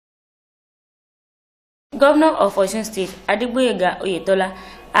Governor of Osun State, Adegboyega Oyetola,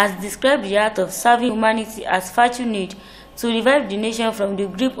 has described the act of serving humanity as virtue need to revive the nation from the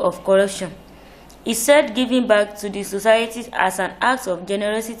grip of corruption. He said giving back to the society as an act of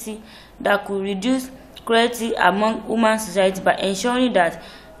generosity that could reduce cruelty among human society by ensuring that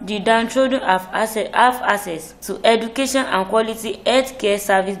the downtrodden have access to education and quality health care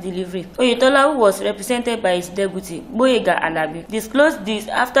service delivery. Oyetola, who was represented by his deputy, Boyega Alabi, disclosed this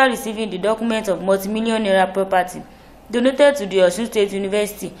after receiving the document of multi-million naira property donated to the Osun State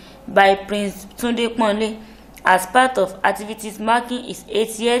University by Prince Tunde Ponle as part of activities marking his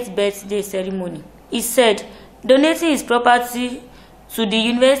 80th birthday ceremony. He said, donating his property to the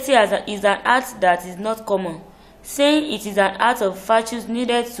university is an act that is not common, saying it is an act of virtues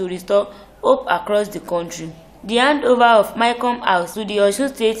needed to restore hope across the country. The handover of Mycom House to the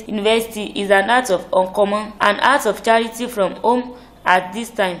Osun State University is an act of uncommon, an act of charity from home at this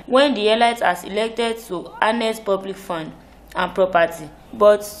time when the elite has elected to harness public fund and property,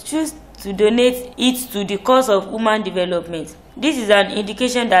 but choose to donate it to the cause of human development. This is an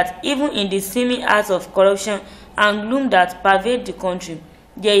indication that even in the seeming acts of corruption and gloom that pervade the country,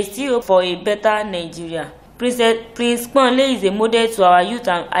 there is still hope for a better Nigeria. Prince Ponle is a model to our youth,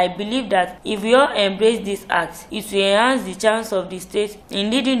 and I believe that if we all embrace this act, it will enhance the chance of the state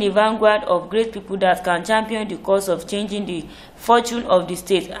in leading the vanguard of great people that can champion the cause of changing the fortune of the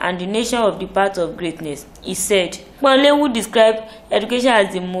state and the nation of the path of greatness, he said. Ponle, who described education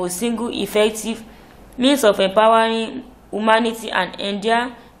as the most single effective means of empowering humanity and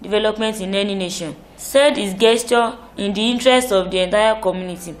enduring development in any nation, said his gesture in the interest of the entire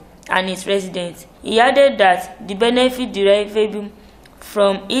community and its residents. He added that the benefit derivable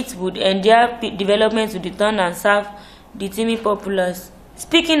from it would endure development to return and serve the teeming populace.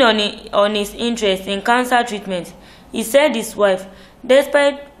 Speaking on his interest in cancer treatment, he said his wife,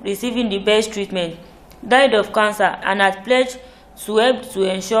 despite receiving the best treatment, died of cancer and had pledged to help to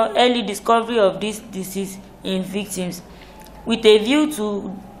ensure early discovery of this disease in victims, with a view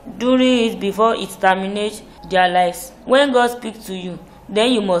to doing it before it terminates their lives. When God speaks to you,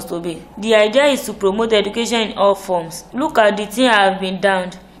 then you must obey. The idea is to promote education in all forms. Look at the thing I have been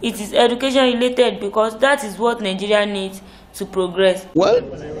downed. It is education related because that is what Nigeria needs to progress. Well,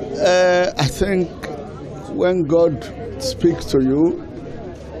 I think when God speaks to you,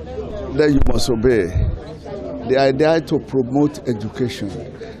 then you must obey. The idea is to promote education.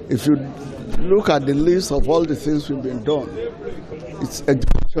 If you look at the list of all the things we've been done, it's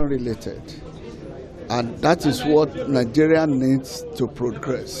education related. And that is what Nigeria needs to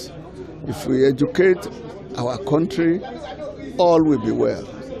progress. If we educate our country, all will be well.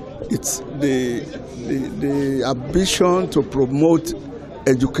 It's the ambition to promote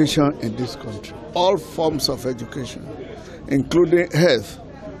education in this country. All forms of education, including health,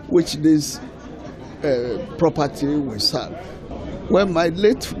 which this property will serve. When my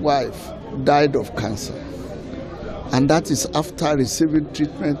late wife died of cancer, and that is after receiving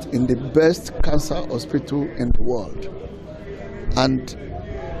treatment in the best cancer hospital in the world. And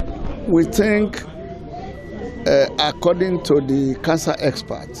we think, according to the cancer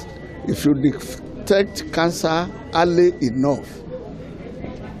experts, if you detect cancer early enough,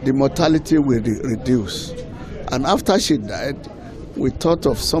 the mortality will reduce. And after she died, we thought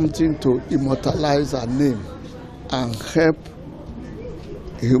of something to immortalize her name and help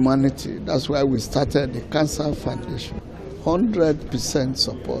humanity. That's why we started the Cancer Foundation. 100%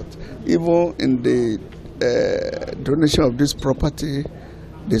 support. Even in the donation of this property,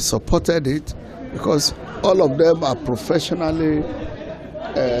 they supported it because all of them are professionally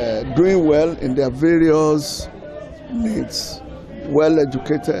doing well in their various needs, well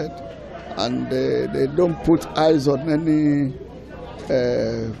educated, and they don't put eyes on any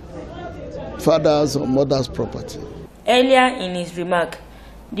father's or mother's property. Earlier in his remark,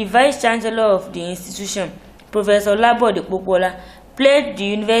 the Vice-Chancellor of the institution, Professor Labode Popola, pledged the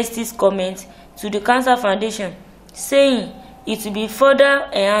university's comment to the Cancer Foundation, saying it will be further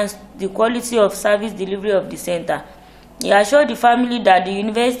enhance the quality of service delivery of the center. He assured the family that the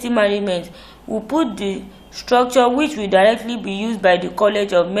university management will put the structure which will directly be used by the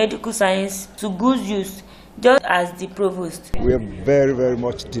College of Medical Science to good use, just as the provost. We are very, very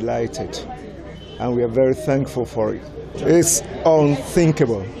much delighted, and we are very thankful for it. It's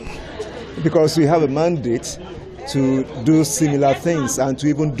unthinkable because we have a mandate to do similar things and to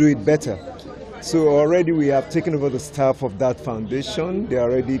even do it better. So already we have taken over the staff of that foundation. They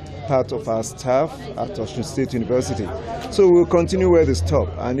are already part of our staff at Osun State University. So we'll continue where they stop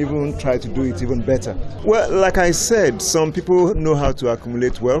and even try to do it even better. Well, like I said, some people know how to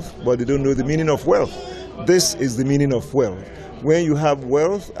accumulate wealth, but they don't know the meaning of wealth. This is the meaning of wealth. When you have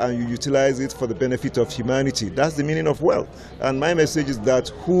wealth and you utilize it for the benefit of humanity, that's the meaning of wealth. And my message is that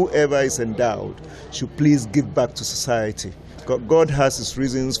whoever is endowed should please give back to society. God has his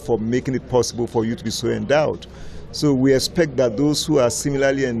reasons for making it possible for you to be so endowed. So we expect that those who are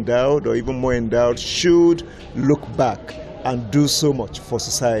similarly endowed or even more endowed should look back and do so much for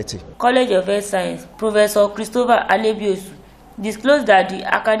society. College of Health Science, Professor Christopher Alebiosu disclosed that the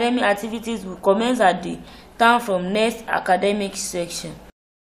academic activities will commence at the term from next academic section.